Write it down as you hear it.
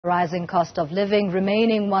Rising cost of living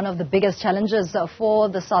remaining one of the biggest challenges for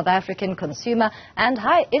the South African consumer, and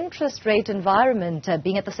high interest rate environment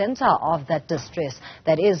being at the center of that distress.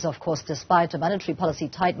 That is, of course, despite a monetary policy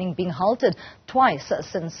tightening being halted twice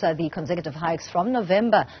since the consecutive hikes from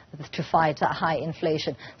November to fight high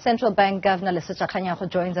inflation. Central Bank Governor Lesetja Kganyago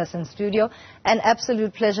joins us in studio. An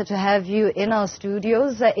absolute pleasure to have you in our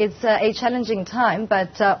studios. It's a challenging time,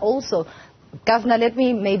 but also, Governor, let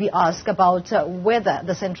me maybe ask about whether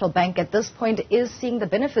the central bank at this point is seeing the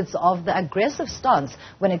benefits of the aggressive stance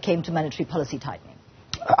when it came to monetary policy tightening.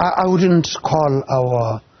 I wouldn't call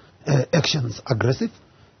our actions aggressive.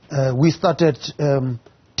 We started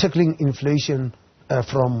tackling inflation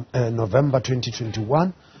from November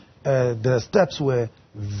 2021. The steps were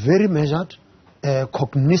very measured,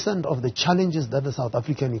 cognizant of the challenges that the South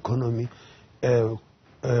African economy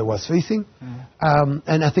was facing.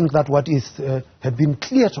 And I think that what had been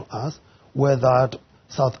clear to us were that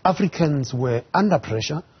South Africans were under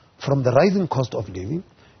pressure from the rising cost of living,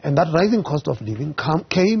 and that rising cost of living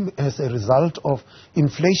came as a result of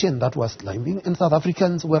inflation that was climbing, and South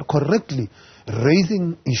Africans were correctly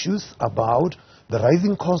raising issues about the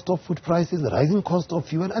rising cost of food prices, the rising cost of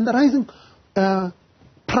fuel, and the rising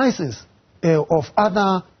prices of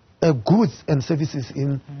other goods and services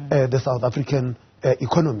in the South African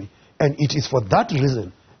economy. And it is for that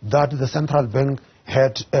reason that the central bank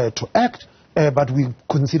had to act, but we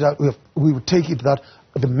would take it that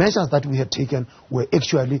the measures that we had taken were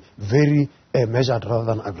actually very measured rather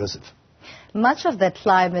than aggressive. Much of that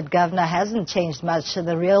climate, Governor, hasn't changed much.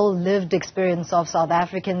 The real lived experience of South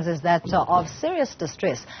Africans is that of serious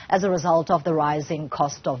distress as a result of the rising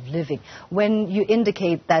cost of living. When you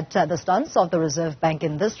indicate that the stance of the Reserve Bank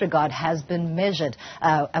in this regard has been measured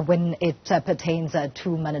when it pertains to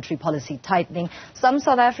monetary policy tightening, some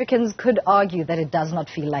South Africans could argue that it does not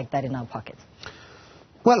feel like that in our pockets.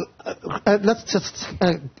 Well, let's just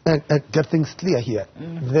get things clear here.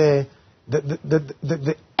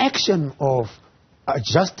 The action of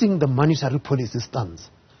adjusting the monetary policy stance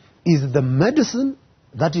is the medicine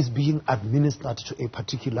that is being administered to a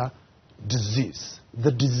particular disease.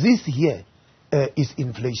 The disease here is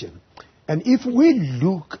inflation. And if we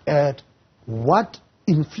look at what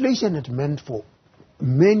inflation had meant for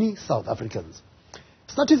many South Africans,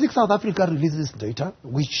 Statistics South Africa releases data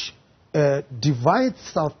which divides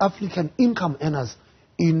South African income earners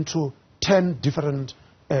into 10 different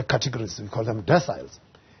categories. We call them deciles.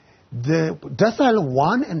 The decile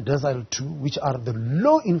 1 and decile 2, which are the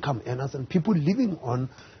low-income earners and people living on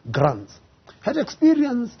grants, had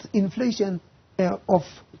experienced inflation of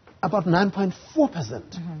about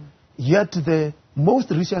 9.4%. Yet the most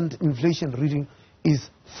recent inflation reading is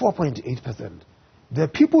 4.8%. The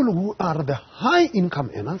people who are the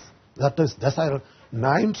high-income earners, that is decile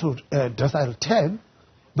 9 to decile 10,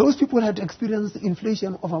 those people had experienced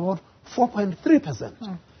inflation of about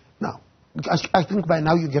 4.3%. Now, I think by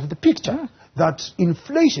now you get the picture that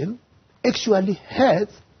inflation actually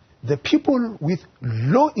hurts the people with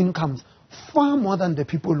low incomes far more than the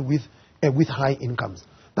people with high incomes.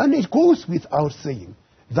 Then it goes without saying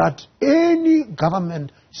that any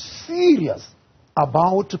government serious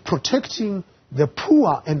about protecting the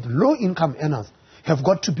poor and low-income earners have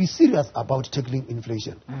got to be serious about tackling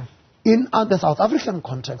inflation. In the South African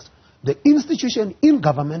context, the institution in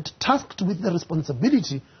government tasked with the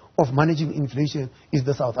responsibility of managing inflation is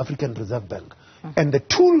the South African Reserve Bank. And the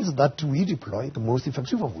tools that we deploy, the most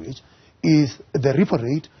effective of which is the repo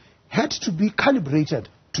rate, had to be calibrated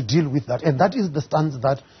to deal with that. And that is the stance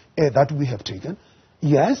that we have taken.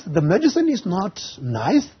 Yes, the medicine is not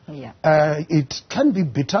nice. It can be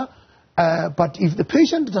bitter. But if the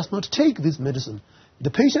patient does not take this medicine, the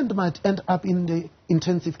patient might end up in the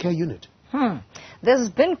intensive care unit. There's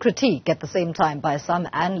been critique at the same time by some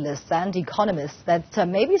analysts and economists that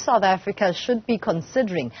maybe South Africa should be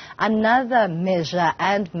considering another measure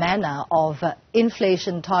and manner of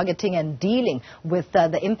inflation targeting and dealing with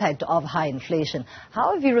the impact of high inflation.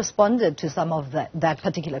 How have you responded to some of that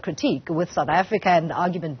particular critique with South Africa, and the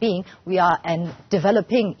argument being we are a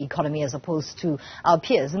developing economy as opposed to our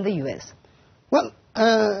peers in the US? Well,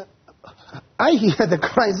 I hear the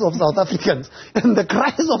cries of South Africans, and the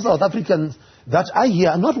cries of South Africans that I hear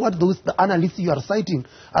are not what the analysts you are citing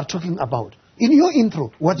are talking about. In your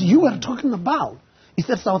intro, what you are talking about is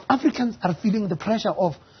that South Africans are feeling the pressure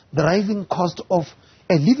of the rising cost of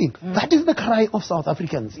living. That is the cry of South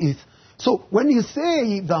Africans. So when you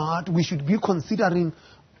say that we should be considering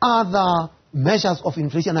other measures of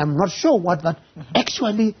inflation, I'm not sure what that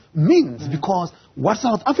actually means, because what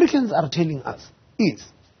South Africans are telling us is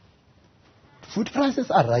food prices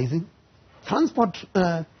are rising, transport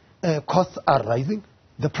costs are rising,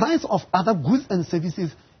 the price of other goods and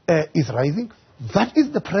services is rising. That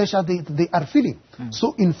is the pressure they are feeling.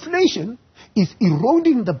 So inflation is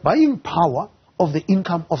eroding the buying power of the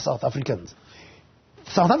income of South Africans.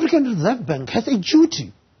 South African Reserve Bank has a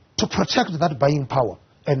duty to protect that buying power.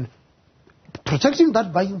 And protecting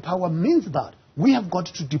that buying power means that we have got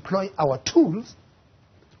to deploy our tools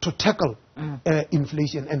to tackle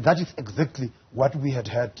inflation, and that is exactly what we had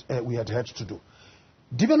to do.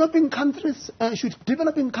 Developing countries, should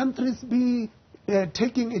developing countries be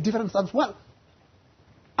taking a different stance? Well,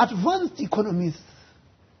 advanced economies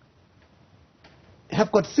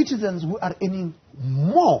have got citizens who are earning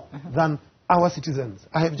more than our citizens.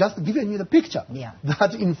 I have just given you the picture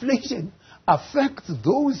that inflation affects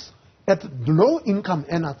those at low income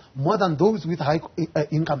earners more than those with high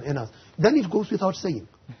income earners. Then it goes without saying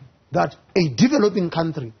that a developing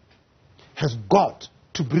country has got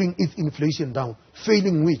to bring its inflation down,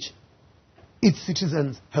 failing which its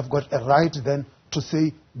citizens have got a right then to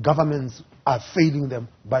say governments are failing them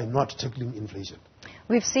by not tackling inflation.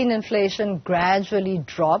 We've seen inflation gradually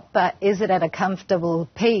drop. Is it at a comfortable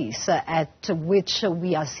pace at which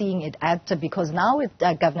we are seeing it at? Because now,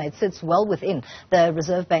 Governor, it sits well within the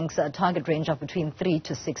Reserve Bank's target range of between 3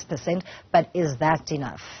 to 6%. But is that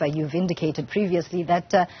enough? You've indicated previously that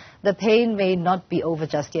the pain may not be over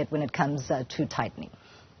just yet when it comes to tightening.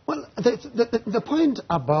 Well, the point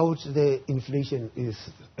about the inflation is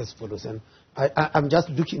as follows, and I'm just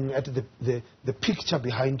looking at the picture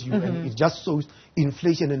behind you, and it just shows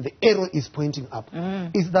inflation, and the arrow is pointing up.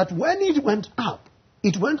 Is that when it went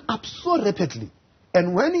up so rapidly,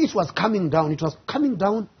 and when it was coming down,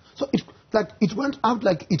 so it went out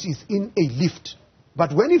like it is in a lift.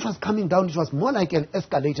 But when it was coming down, it was more like an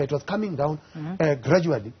escalator. It was coming down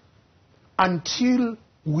gradually until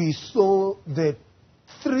we saw the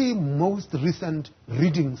 3 most recent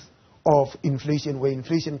readings of inflation, where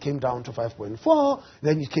inflation came down to 5.4,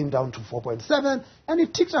 then it came down to 4.7, and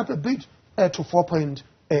it ticked up a bit to 4.8.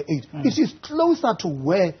 It is closer to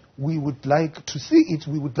where we would like to see it.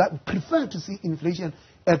 We would prefer to see inflation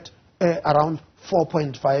at around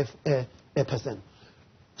 4.5%.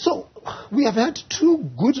 So we have had 2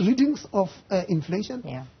 good readings of inflation.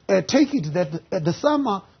 Take it that the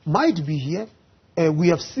summer might be here. We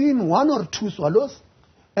have seen 1 or 2 swallows.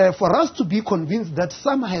 For us to be convinced that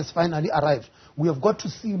summer has finally arrived, we have got to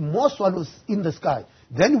see more swallows in the sky.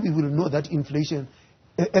 Then we will know that inflation,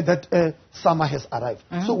 that summer has arrived.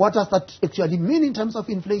 So what does that actually mean in terms of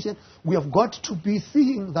inflation? We have got to be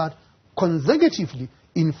seeing that consecutively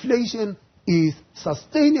inflation is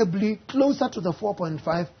sustainably closer to the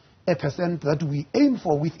 4.5% that we aim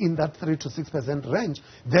for within that 3 to 6% range.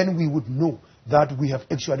 Then we would know that we have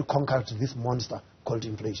actually conquered this monster called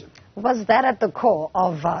inflation. Was that at the core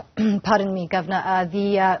of, pardon me, Governor,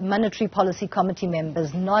 the Monetary Policy Committee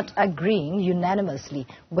members not agreeing unanimously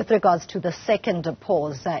with regards to the second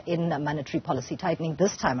pause in monetary policy tightening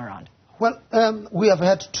this time around? Well, we have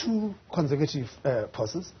had 2 consecutive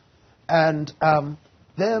pauses, and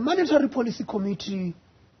the Monetary Policy Committee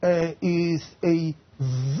is a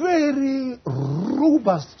very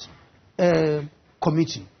robust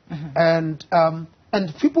committee, and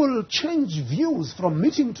people change views from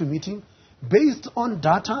meeting to meeting based on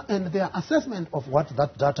data and their assessment of what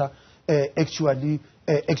that data actually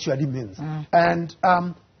means. And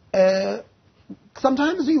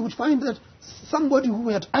sometimes you would find that somebody who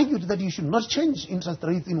had argued that you should not change interest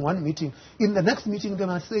rates in one meeting, in the next meeting they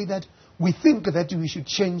might say that we think that we should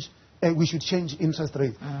change interest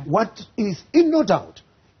rates. What is in no doubt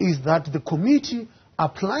is that the committee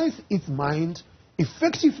applies its mind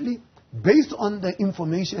effectively based on the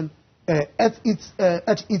information at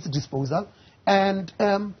its disposal, and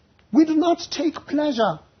we do not take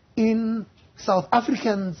pleasure in South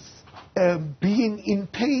Africans being in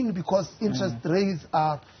pain because interest rates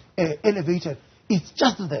are elevated. It's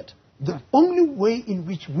just that the only way in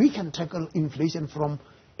which we can tackle inflation from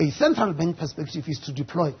a central bank perspective is to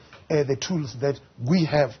deploy the tools that we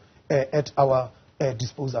have at our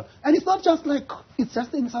disposal. And it's not just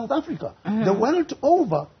in South Africa. The world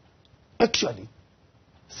over, actually,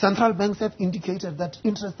 central banks have indicated that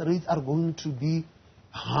interest rates are going to be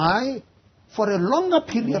high for a longer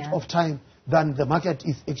period of time than the market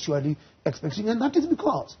is actually expecting. And that is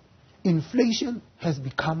because inflation has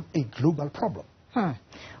become a global problem.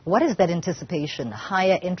 What is that anticipation?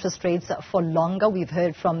 Higher interest rates for longer? We've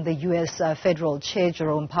heard from the U.S. Federal Chair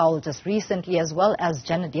Jerome Powell just recently, as well as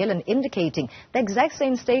Janet Yellen, indicating the exact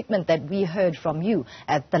same statement that we heard from you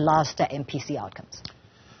at the last MPC outcomes.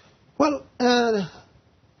 Well,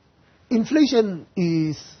 inflation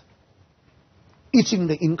is eating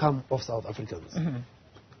the income of South Africans.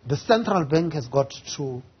 the central bank has got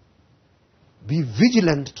to be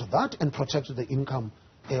vigilant to that and protect the income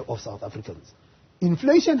of South Africans.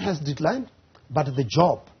 Inflation has declined, but the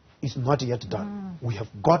job is not yet done. We have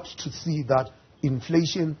got to see that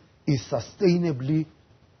inflation is sustainably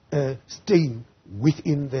staying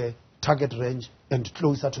within the target range and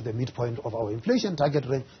closer to the midpoint of our inflation target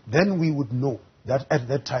range. Then we would know that at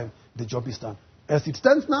that time the job is done. As it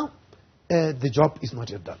stands now, the job is not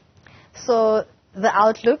yet done. So the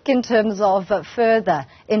outlook in terms of further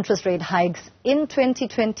interest rate hikes in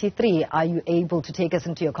 2023, are you able to take us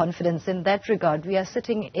into your confidence in that regard? We are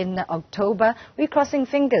sitting in October. We're crossing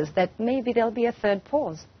fingers that maybe there'll be a third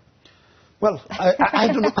pause. Well,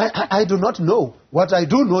 I do not know. What I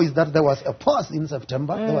do know is that there was a pause in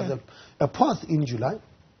September. There was a pause in July.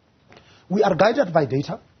 We are guided by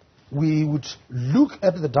data. We would look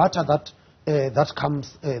at the data that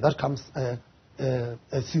comes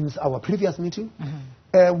since our previous meeting.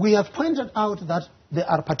 We have pointed out that there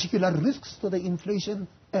are particular risks to the inflation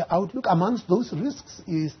outlook. Amongst those risks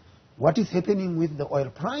is what is happening with the oil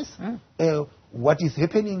price, what is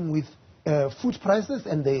happening with food prices,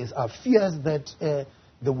 and there are fears that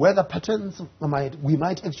the weather patterns we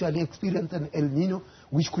might actually experience an El Nino,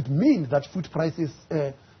 which could mean that food prices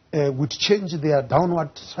would change their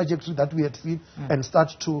downward trajectory that we had seen and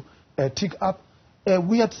start to tick up.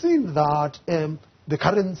 We had seen that the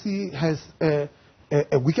currency has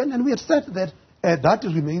weakened, and we had said that that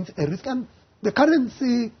remains a risk. And the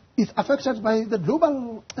currency is affected by the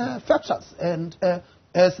global factors. And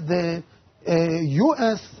as the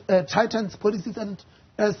U.S. tightens policies, and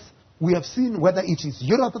as we have seen, whether it is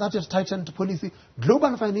Europe that has tightened policy,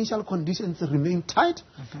 global financial conditions remain tight.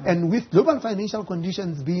 And with global financial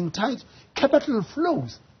conditions being tight, capital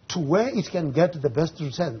flows to where it can get the best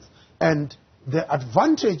returns. And the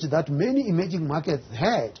advantage that many emerging markets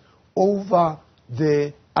had over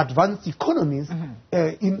the advanced economies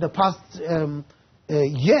in the past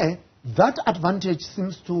year, that advantage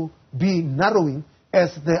seems to be narrowing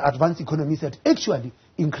as the advanced economies had actually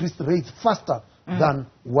increased rates faster than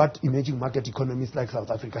what emerging market economies like South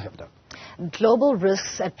Africa have done. Global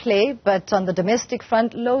risks at play, but on the domestic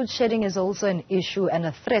front, load shedding is also an issue and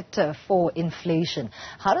a threat for inflation.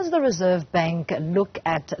 How does the Reserve Bank look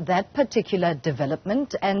at that particular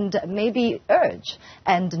development and maybe urge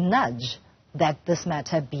and nudge that this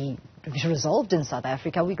matter be resolved in South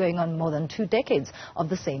Africa? We're going on more than 2 decades of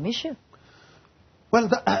the same issue. Well,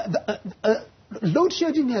 load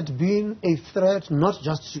shedding had been a threat not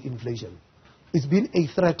just to inflation. It's been a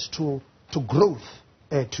threat to growth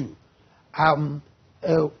too.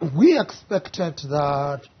 We expected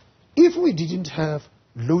that if we didn't have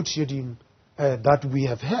load shedding that we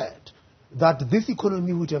have had, that this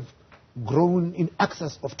economy would have grown in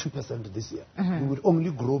excess of 2% this year. We would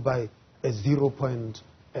only grow by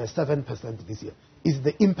 0.7% this year. Is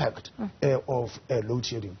the impact of load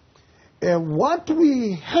shedding. What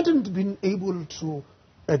we hadn't been able to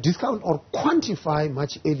discount or quantify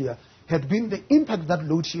much earlier had been the impact that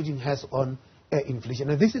load shedding has on inflation.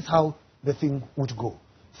 And this is how the thing would go.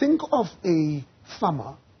 Think of a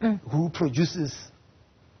farmer who produces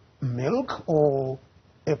milk or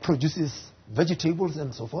produces vegetables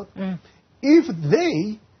and so forth. If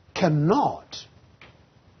they cannot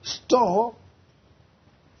store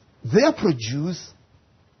their produce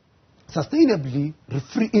sustainably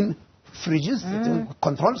in fridges,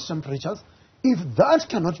 controlled temperatures, if that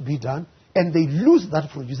cannot be done, and they lose that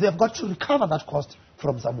produce, they have got to recover that cost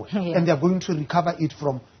from somewhere. And they are going to recover it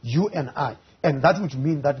from you and I. And that would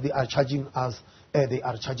mean that they are charging us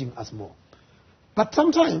more. But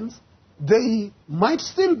sometimes they might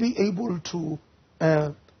still be able to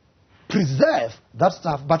preserve that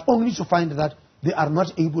stuff, but only to find that they are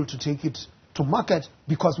not able to take it to market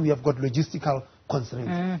because we have got logistical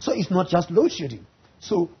constraints. So it's not just load shedding.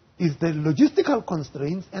 So it's the logistical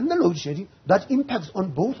constraints and the load shedding that impacts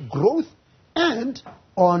on both growth and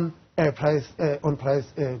on price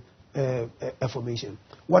formation.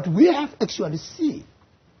 What we have actually seen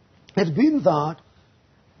has been that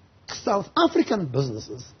South African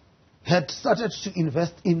businesses had started to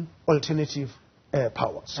invest in alternative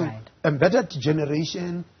power. So embedded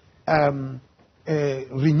generation,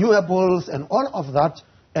 renewables, and all of that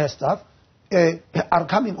stuff are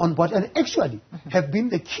coming on board and actually have been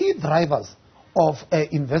the key drivers of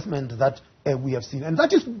investment that we have seen. And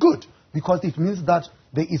that is good because it means that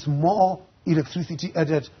there is more electricity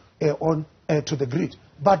added on to the grid.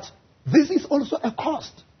 But this is also a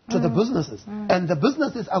cost to the businesses. And the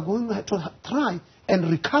businesses are going to try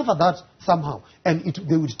and recover that somehow. And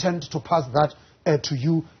they would tend to pass that to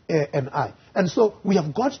you and I. And so we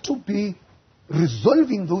have got to be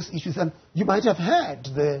resolving those issues. And you might have heard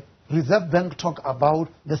the Reserve Bank talk about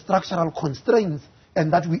the structural constraints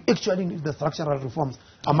and that we actually need the structural reforms.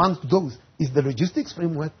 Amongst those is the logistics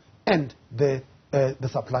framework and the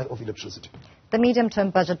supply of electricity. The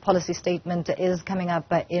medium-term budget policy statement is coming up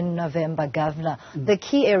in November, Governor. The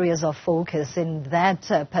key areas of focus in that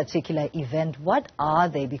particular event, what are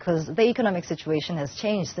they? Because the economic situation has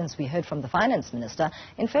changed since we heard from the Finance Minister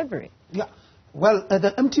in February. Yeah, well,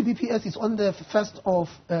 the MTBPS is on the 1st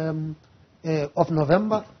of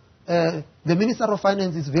November. The Minister of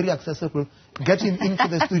Finance is very accessible. Get him into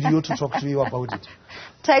the studio to talk to you about it.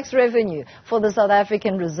 Tax revenue for the South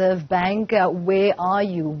African Reserve Bank, where are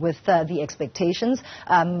you with the expectations?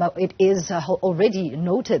 It is already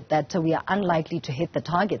noted that we are unlikely to hit the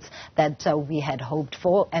targets that we had hoped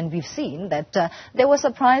for, and we've seen that there were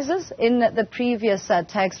surprises in the previous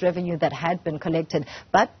tax revenue that had been collected,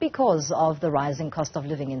 but because of the rising cost of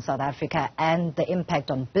living in South Africa and the impact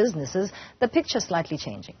on businesses, the picture is slightly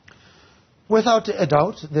changing. Without a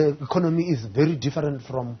doubt, the economy is very different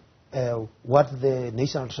from what the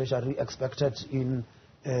National Treasury expected in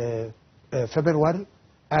February.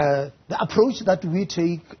 The approach that we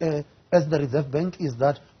take as the Reserve Bank is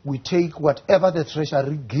that we take whatever the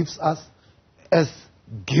Treasury gives us as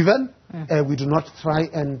given. We do not try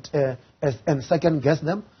and second guess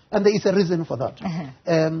them, and there is a reason for that.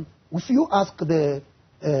 If you ask the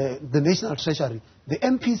National Treasury, the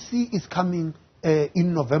MPC is coming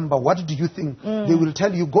in November. What do you think? They will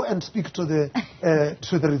tell you, go and speak to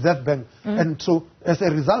the Reserve Bank. And so as a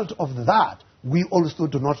result of that, we also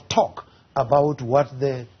do not talk about what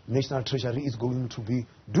the National Treasury is going to be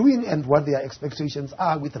doing and what their expectations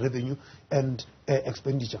are with revenue and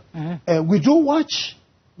expenditure. We do watch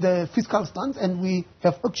the fiscal stance, and we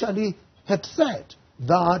have actually had said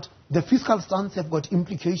that the fiscal stance have got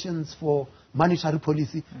implications for monetary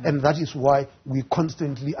policy, and that is why we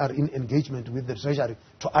constantly are in engagement with the Treasury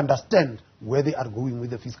to understand where they are going with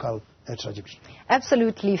the fiscal trajectory.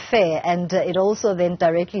 Absolutely fair, and it also then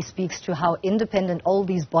directly speaks to how independent all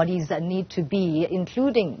these bodies need to be,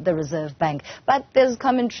 including the Reserve Bank. But there's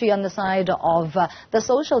commentary on the side of the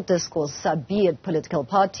social discourse, be it political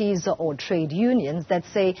parties or trade unions, that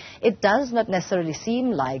say it does not necessarily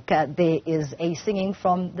seem like there is a singing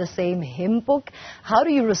from the same hymn book. How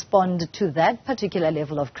do you respond to that particular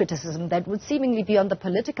level of criticism that would seemingly be on the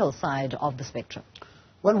political side of the spectrum?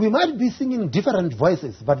 Well, we might be singing different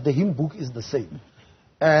voices, but the hymn book is the same.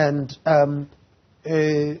 And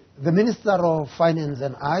the Minister of Finance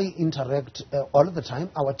and I interact all the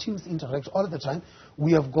time. Our teams interact all the time.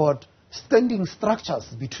 We have got standing structures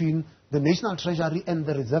between the National Treasury and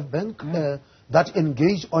the Reserve Bank that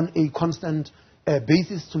engage on a constant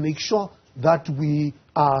basis to make sure that we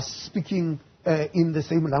are speaking in the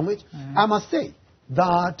same language. I must say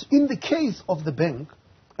that in the case of the bank,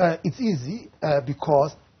 it's easy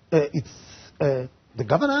because it's the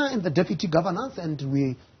governor and the deputy governors, and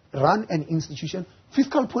we run an institution.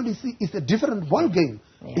 Fiscal policy is a different ballgame.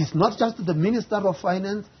 It's not just the Minister of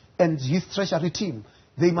Finance and his treasury team.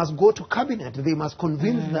 They must go to cabinet. They must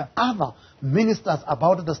convince the other ministers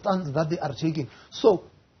about the stance that they are taking. So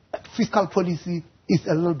fiscal policy is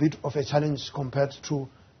a little bit of a challenge compared to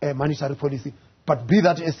monetary policy. But be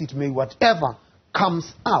that as it may, whatever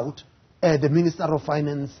comes out, the Minister of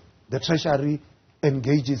Finance, the Treasury,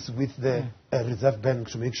 engages with the Reserve Bank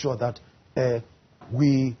to make sure that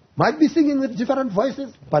we might be singing with different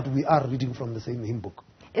voices, but we are reading from the same hymn book.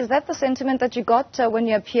 Is that the sentiment that you got when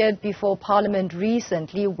you appeared before Parliament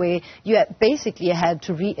recently, where you basically had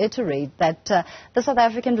to reiterate that the South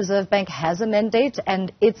African Reserve Bank has a mandate,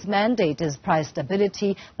 and its mandate is price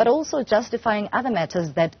stability, but also justifying other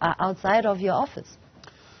matters that are outside of your office?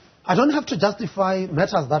 I don't have to justify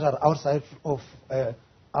matters that are outside of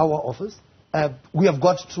our office. We have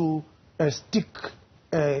got to stick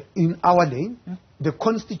in our lane. The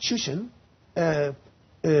Constitution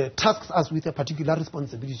tasks us with a particular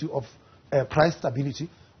responsibility of price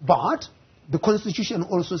stability, but the Constitution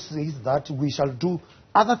also says that we shall do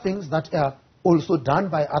other things that are also done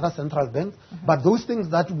by other central banks, but those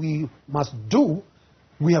things that we must do,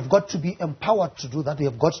 we have got to be empowered to do that. They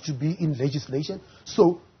have got to be in legislation.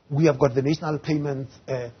 So we have got the National Payments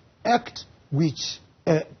Act, which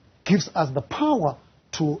gives us the power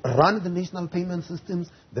to run the national payment systems.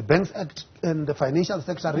 The Banks Act and the Financial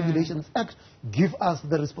Sector Regulations Act give us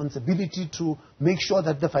the responsibility to make sure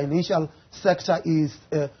that the financial sector is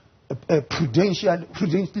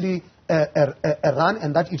prudentially run,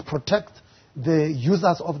 and that it protects the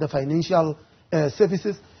users of the financial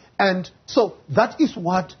services. And so that is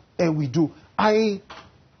what we do. I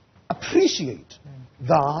appreciate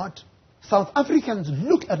that South Africans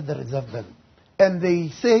look at the Reserve Bank and they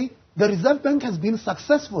say the Reserve Bank has been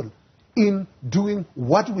successful in doing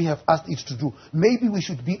what we have asked it to do. Maybe we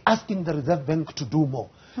should be asking the Reserve Bank to do more.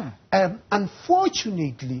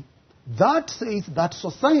 Unfortunately, that says that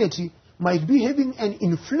society might be having an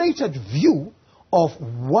inflated view of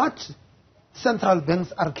what central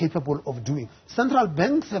banks are capable of doing. Central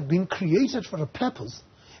banks have been created for a purpose,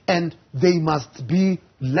 and they must be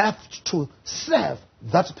left to serve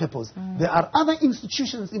that purpose. There are other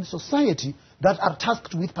institutions in society that are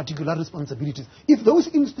tasked with particular responsibilities. If those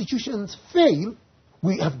institutions fail,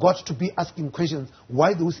 we have got to be asking questions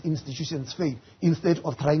why those institutions fail, instead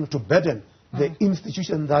of trying to burden the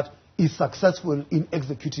institution that is successful in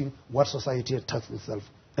executing what society has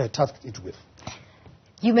tasked it with.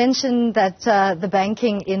 You mentioned that the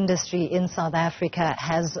banking industry in South Africa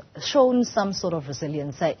has shown some sort of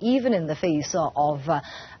resilience, even in the face of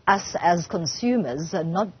us as consumers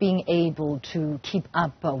not being able to keep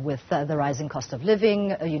up with the rising cost of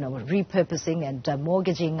living, repurposing and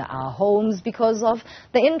mortgaging our homes because of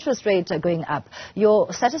the interest rate going up.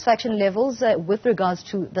 Your satisfaction levels with regards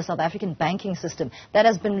to the South African banking system, that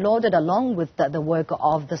has been lauded along with the work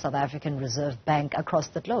of the South African Reserve Bank across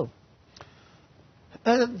the globe.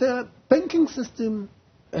 The banking system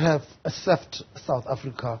have served South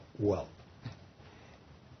Africa well.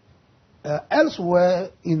 Elsewhere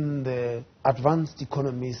in the advanced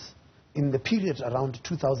economies, in the period around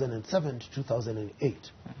 2007 to 2008,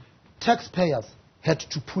 taxpayers had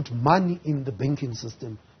to put money in the banking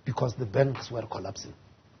system because the banks were collapsing.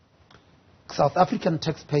 South African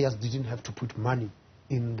taxpayers didn't have to put money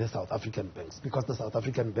in the South African banks because the South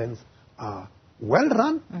African banks are well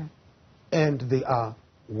run, and they are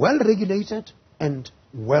well regulated and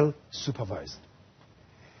well supervised.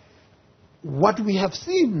 What we have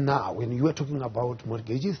seen now, when you are talking about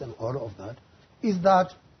mortgages and all of that, is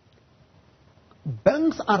that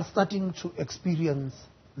banks are starting to experience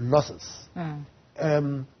losses.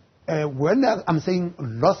 When I'm saying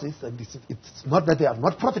losses, and it's not that they are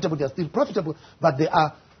not profitable, they are still profitable, but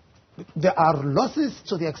there are losses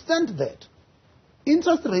to the extent that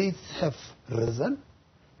interest rates have risen,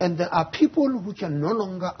 and there are people who can no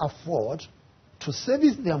longer afford to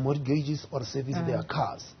service their mortgages or service their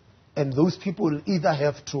cars. And those people either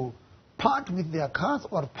have to part with their cars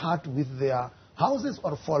or part with their houses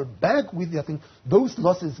or fall back with their things. Those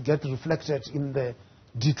losses get reflected in the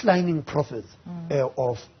declining profits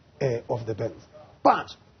of the banks.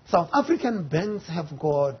 But South African banks have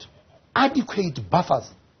got adequate buffers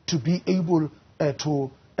to be able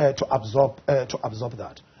to absorb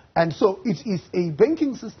that. And so it is a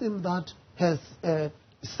banking system that has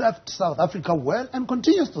served South Africa well and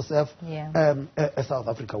continues to serve South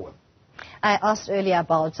Africa well. I asked earlier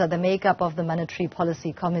about the makeup of the Monetary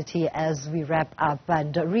Policy Committee as we wrap up,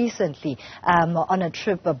 and recently on a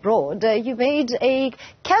trip abroad, you made a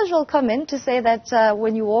casual comment to say that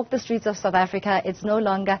when you walk the streets of South Africa, it's no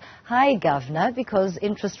longer, "Hi, Governor," because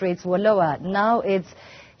interest rates were lower. Now it's,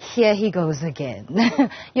 "Here he goes again."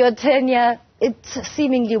 Your tenure, it's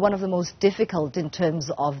seemingly one of the most difficult in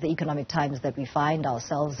terms of the economic times that we find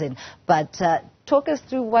ourselves in. But talk us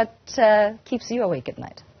through what keeps you awake at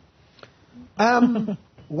night.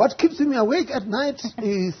 What keeps me awake at night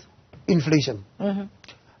is inflation.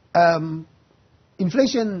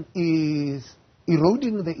 Inflation is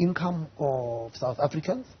eroding the income of South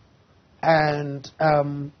Africans, and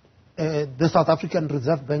the South African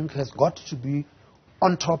Reserve Bank has got to be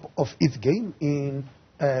on top of its game in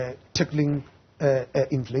tackling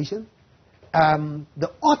inflation.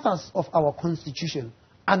 The authors of our Constitution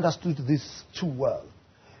understood this too well,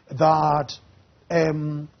 that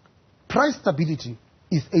price stability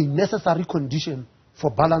is a necessary condition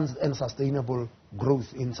for balanced and sustainable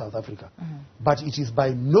growth in South Africa. But it is by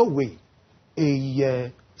no way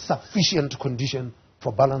a sufficient condition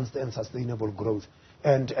for balanced and sustainable growth.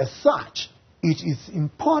 And as such, it is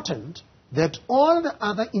important that all the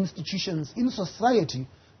other institutions in society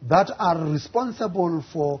that are responsible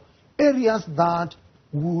for areas that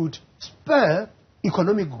would spur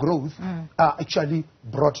economic growth are actually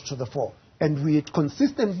brought to the fore. And we had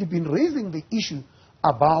consistently been raising the issue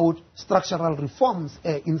about structural reforms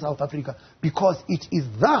in South Africa, because it is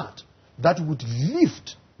that would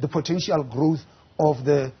lift the potential growth of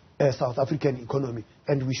the South African economy,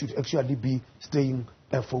 and we should actually be staying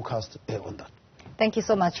focused on that. Thank you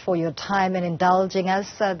so much for your time and indulging us.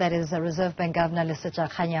 That is Reserve Bank Governor Lesetja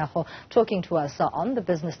Kganyago talking to us on the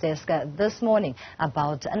business desk this morning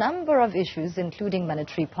about a number of issues, including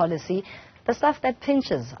monetary policy, the stuff that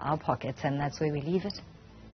pinches our pockets, and that's where we leave it.